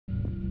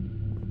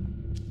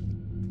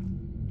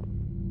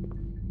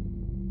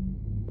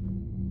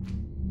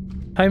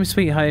Home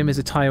Sweet Home is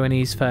a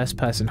Taiwanese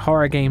first-person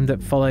horror game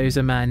that follows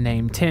a man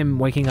named Tim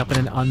waking up in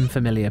an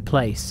unfamiliar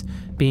place,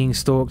 being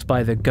stalked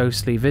by the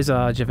ghostly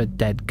visage of a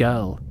dead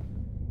girl.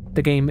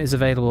 The game is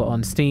available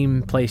on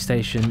Steam,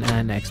 PlayStation,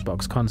 and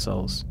Xbox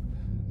consoles.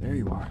 There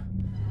you are.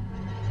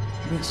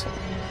 Miss.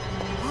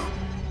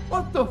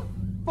 What the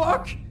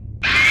fuck?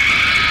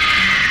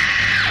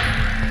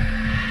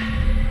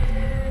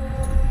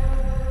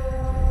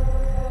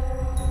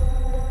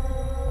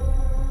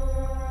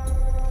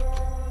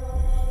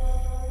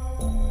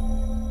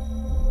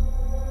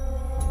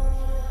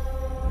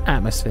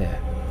 Atmosphere.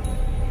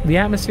 The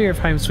atmosphere of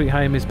Home Sweet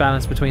Home is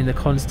balanced between the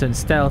constant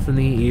stealth and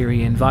the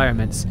eerie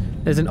environments.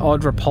 There's an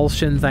odd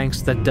repulsion thanks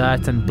to the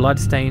dirt and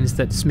bloodstains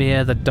that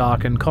smear the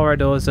darkened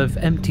corridors of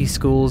empty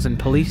schools and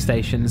police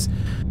stations.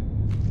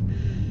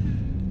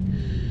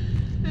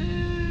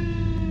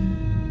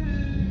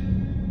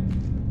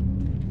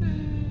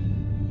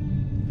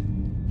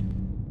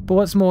 But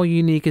what's more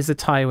unique is the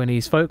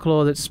Taiwanese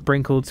folklore that's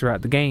sprinkled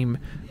throughout the game.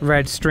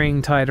 Red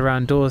string tied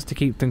around doors to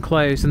keep them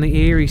closed, and the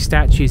eerie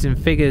statues and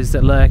figures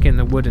that lurk in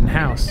the wooden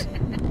house.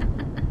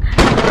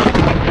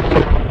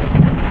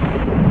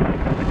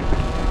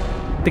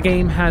 The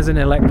game has an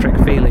electric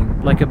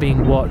feeling, like you're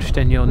being watched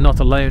and you're not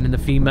alone in the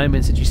few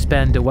moments that you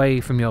spend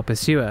away from your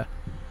pursuer.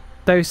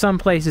 Though some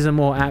places are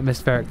more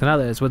atmospheric than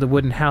others, with the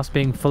wooden house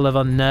being full of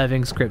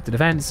unnerving scripted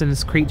events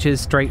and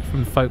creatures straight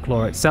from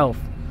folklore itself,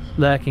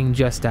 lurking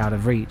just out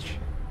of reach.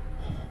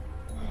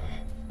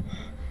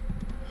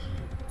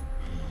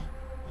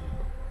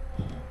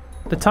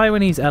 The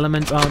Taiwanese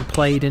elements aren't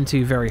played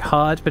into very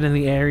hard, but in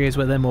the areas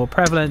where they're more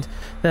prevalent,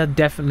 they're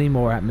definitely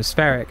more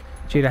atmospheric,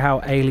 due to how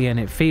alien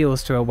it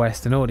feels to a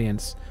Western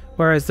audience,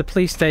 whereas the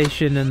police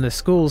station and the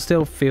school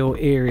still feel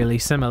eerily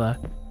similar.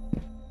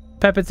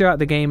 Peppered throughout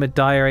the game are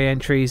diary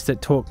entries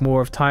that talk more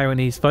of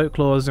Taiwanese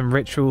folklores and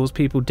rituals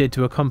people did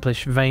to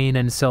accomplish vain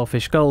and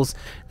selfish goals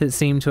that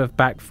seem to have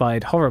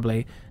backfired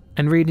horribly,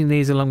 and reading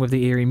these along with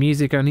the eerie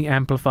music only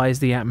amplifies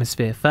the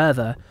atmosphere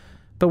further.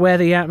 But where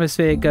the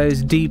atmosphere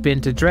goes deep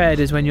into dread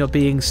is when you're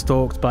being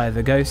stalked by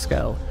the ghost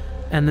girl,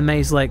 and the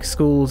maze-like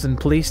schools and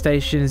police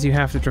stations you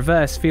have to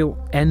traverse feel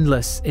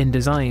endless in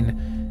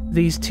design.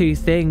 These two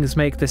things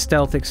make the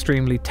stealth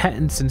extremely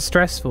tense and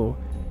stressful.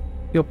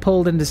 You're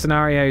pulled into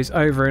scenarios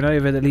over and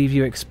over that leave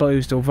you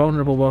exposed or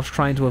vulnerable whilst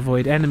trying to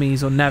avoid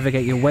enemies or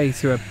navigate your way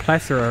through a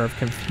plethora of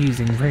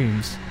confusing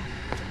rooms.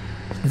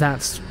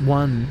 That's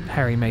one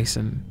Harry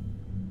Mason.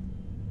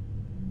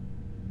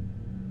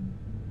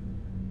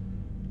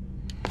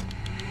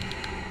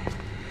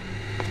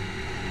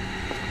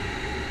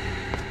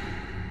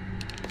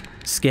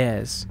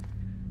 Scares.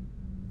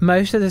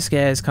 Most of the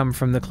scares come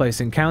from the close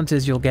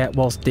encounters you'll get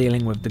whilst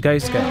dealing with the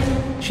ghost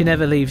girl. She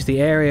never leaves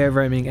the area,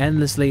 roaming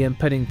endlessly and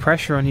putting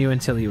pressure on you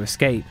until you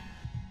escape.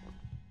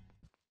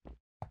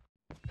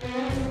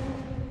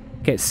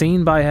 Get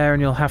seen by her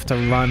and you'll have to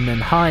run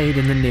and hide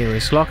in the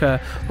nearest locker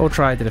or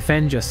try to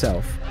defend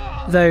yourself.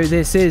 Though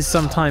this is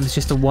sometimes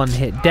just a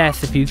one-hit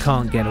death if you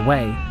can't get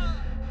away.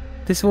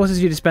 This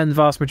forces you to spend the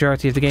vast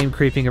majority of the game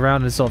creeping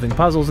around and solving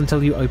puzzles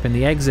until you open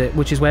the exit,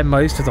 which is where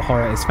most of the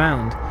horror is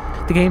found.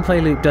 The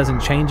gameplay loop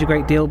doesn't change a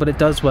great deal, but it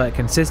does work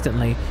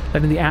consistently,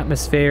 letting the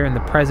atmosphere and the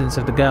presence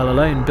of the girl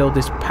alone build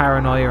this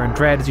paranoia and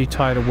dread as you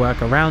try to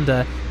work around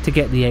her to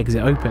get the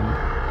exit open.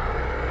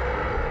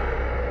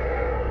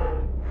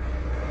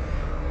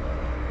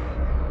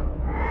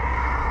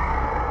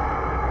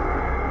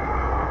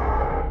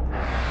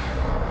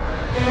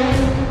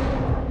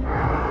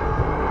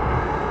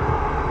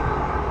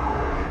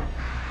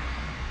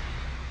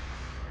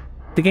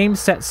 The game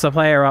sets the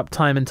player up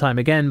time and time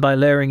again by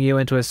luring you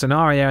into a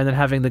scenario and then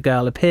having the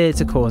girl appear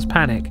to cause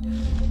panic.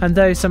 And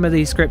though some of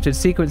these scripted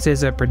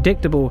sequences are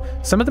predictable,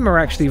 some of them are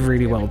actually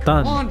really well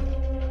done.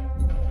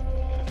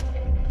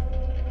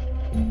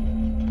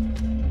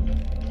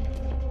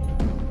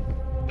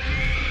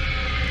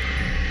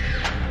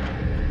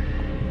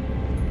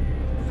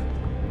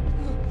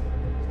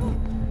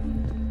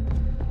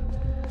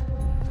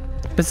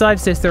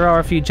 Besides this, there are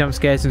a few jump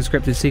scares and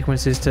scripted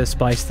sequences to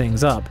spice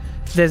things up.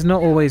 There's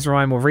not always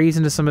rhyme or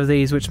reason to some of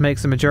these, which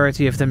makes the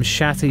majority of them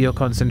shatter your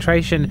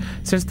concentration,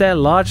 since they're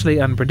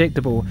largely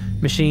unpredictable,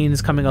 machines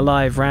coming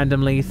alive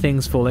randomly,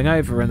 things falling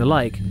over, and the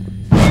like.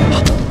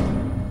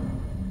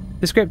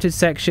 The scripted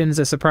sections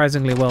are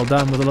surprisingly well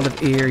done, with a lot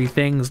of eerie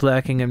things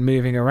lurking and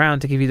moving around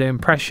to give you the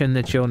impression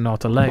that you're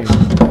not alone.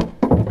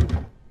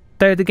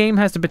 Though the game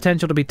has the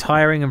potential to be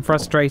tiring and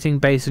frustrating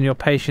based on your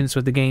patience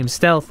with the game's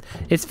stealth,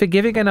 it's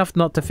forgiving enough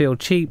not to feel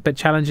cheap, but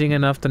challenging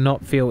enough to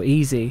not feel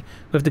easy,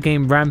 with the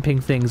game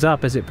ramping things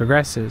up as it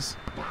progresses.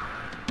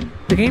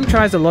 The game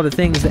tries a lot of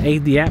things that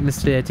aid the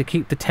atmosphere to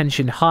keep the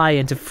tension high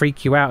and to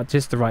freak you out at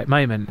just the right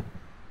moment.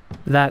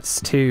 That's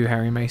two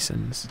Harry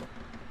Masons.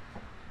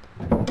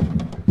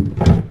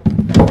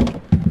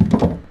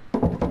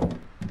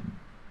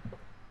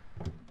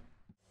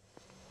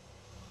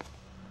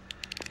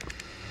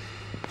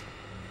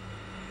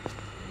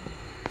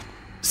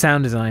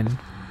 Sound design.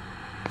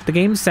 The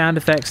game's sound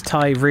effects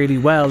tie really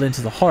well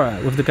into the horror,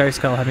 with the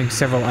Ghost Girl having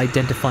several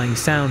identifying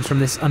sounds, from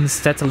this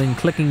unsettling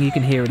clicking you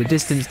can hear at a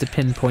distance to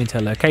pinpoint her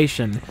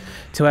location,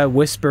 to her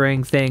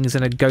whispering things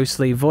in a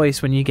ghostly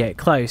voice when you get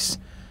close.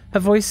 Her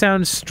voice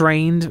sounds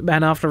strained,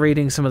 and after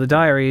reading some of the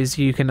diaries,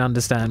 you can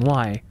understand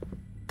why.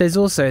 There's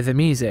also the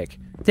music.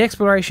 The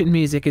exploration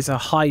music is a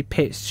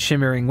high-pitched,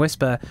 shimmering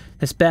whisper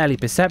that's barely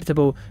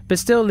perceptible, but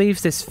still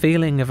leaves this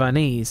feeling of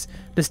unease.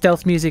 The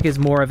stealth music is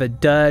more of a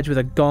dirge with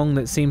a gong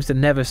that seems to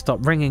never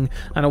stop ringing,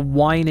 and a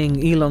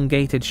whining,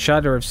 elongated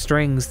shudder of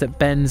strings that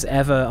bends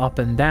ever up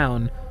and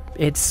down.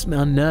 It's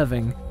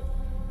unnerving.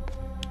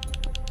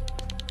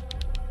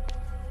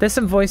 There's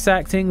some voice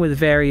acting with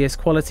various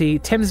quality.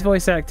 Tim's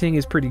voice acting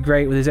is pretty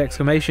great, with his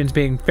exclamations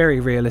being very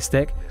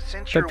realistic,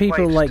 but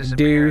people like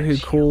Do, who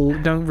call,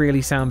 don't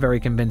really sound very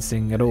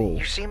convincing at all.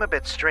 You seem a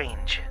bit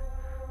strange.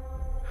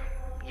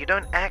 You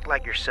don't act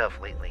like yourself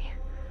lately.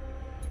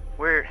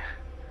 We're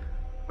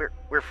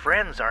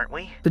friends, aren't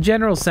we? The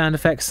general sound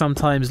effects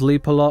sometimes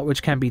loop a lot,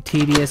 which can be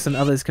tedious, and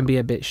others can be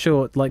a bit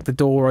short, like the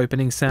door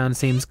opening sound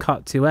seems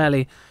cut too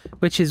early,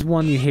 which is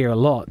one you hear a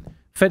lot.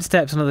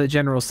 Footsteps and other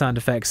general sound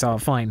effects are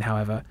fine,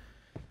 however.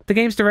 The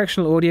game's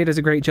directional audio does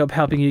a great job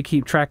helping you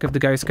keep track of the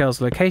Ghost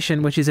Girl's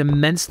location, which is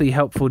immensely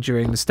helpful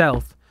during the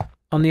stealth.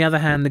 On the other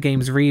hand, the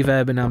game's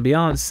reverb and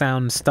ambiance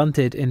sound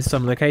stunted in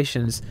some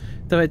locations.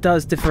 Though it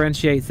does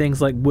differentiate things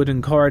like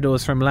wooden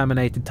corridors from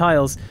laminated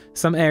tiles,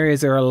 some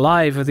areas are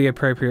alive with the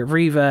appropriate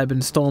reverb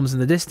and storms in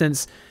the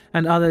distance,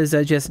 and others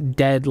are just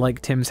dead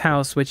like Tim's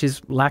house, which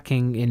is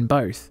lacking in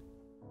both.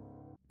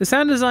 The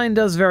sound design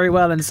does very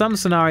well in some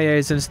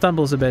scenarios and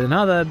stumbles a bit in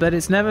other, but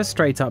it's never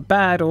straight up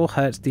bad or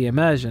hurts the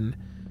immersion.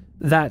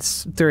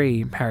 That's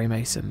 3 Harry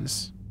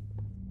Masons.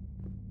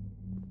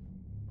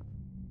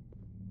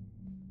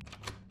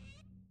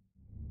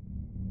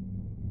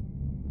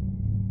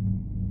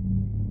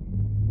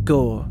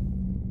 Gore.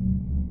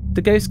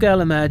 The Ghost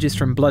Girl emerges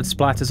from blood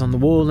splatters on the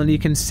wall, and you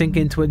can sink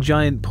into a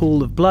giant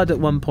pool of blood at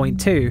one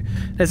point too.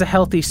 There's a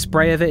healthy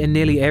spray of it in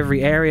nearly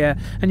every area,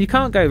 and you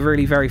can't go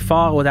really very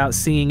far without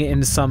seeing it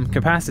in some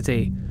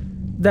capacity.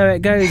 Though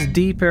it goes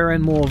deeper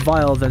and more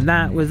vile than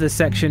that, with a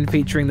section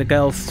featuring the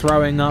girl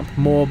throwing up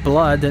more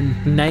blood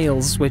and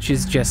nails, which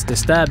is just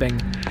disturbing.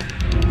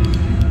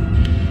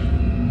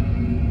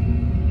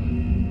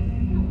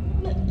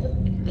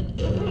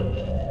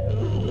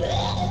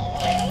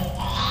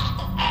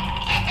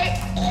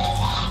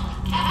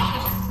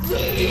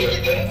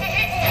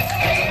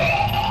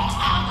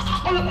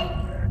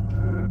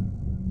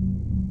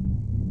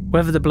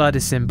 Whether the blood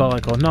is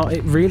symbolic or not,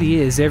 it really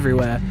is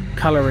everywhere,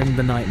 colouring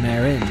the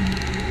nightmare in.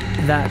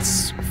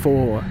 That's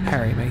 4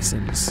 Harry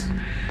Masons.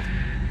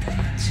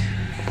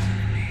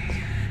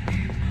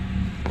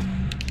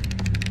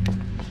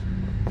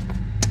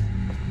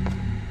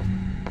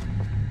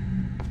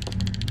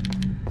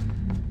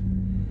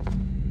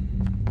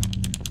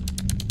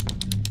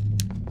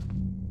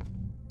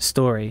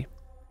 Story.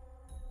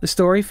 The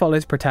story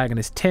follows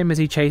protagonist Tim as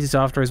he chases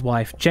after his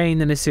wife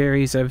Jane in a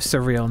series of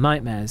surreal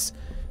nightmares.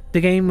 The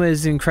game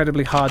was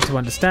incredibly hard to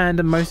understand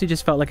and mostly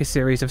just felt like a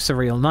series of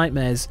surreal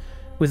nightmares,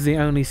 with the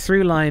only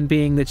through line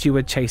being that you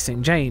were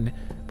chasing Jane,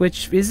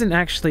 which isn't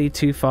actually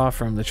too far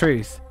from the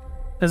truth.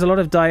 There's a lot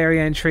of diary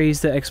entries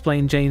that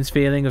explain Jane's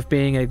feeling of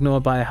being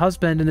ignored by her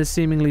husband and the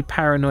seemingly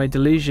paranoid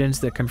delusions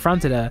that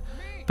confronted her,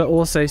 but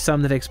also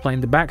some that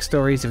explain the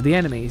backstories of the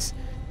enemies.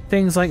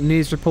 Things like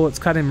news reports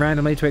cut in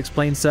randomly to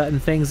explain certain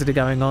things that are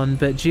going on,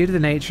 but due to the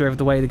nature of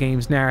the way the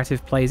game's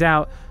narrative plays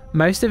out,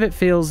 most of it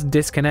feels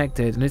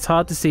disconnected, and it's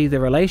hard to see the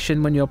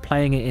relation when you're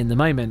playing it in the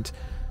moment.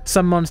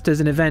 Some monsters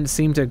and events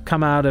seem to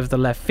come out of the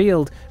left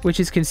field, which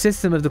is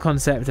consistent with the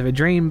concept of a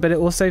dream, but it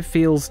also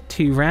feels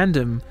too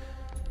random.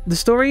 The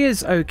story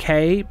is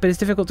okay, but it's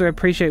difficult to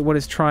appreciate what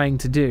it's trying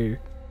to do,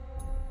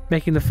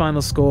 making the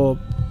final score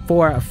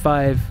 4 out of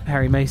 5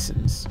 Harry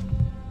Masons.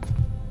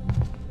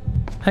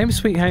 Home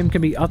Sweet Home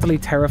can be utterly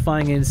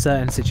terrifying in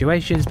certain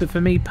situations, but for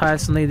me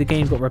personally the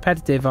game got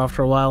repetitive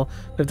after a while,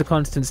 with the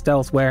constant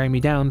stealth wearing me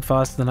down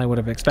faster than I would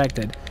have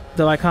expected.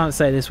 Though I can't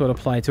say this would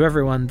apply to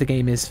everyone, the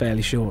game is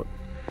fairly short.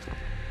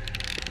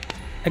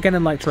 Again,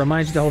 I'd like to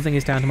remind you the whole thing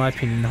is down to my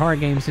opinion in horror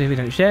games, and if you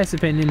don't share this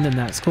opinion then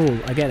that's cool,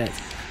 I get it.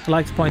 I'd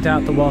like to point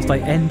out that whilst I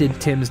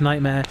ended Tim's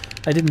nightmare,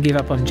 I didn't give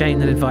up on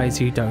Jane and advise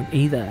you don't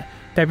either.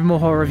 There'll be more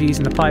horror reviews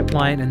in the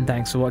pipeline, and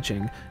thanks for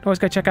watching. And always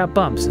go check out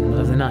Bumps in the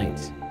middle of the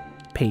night.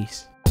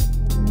 Peace.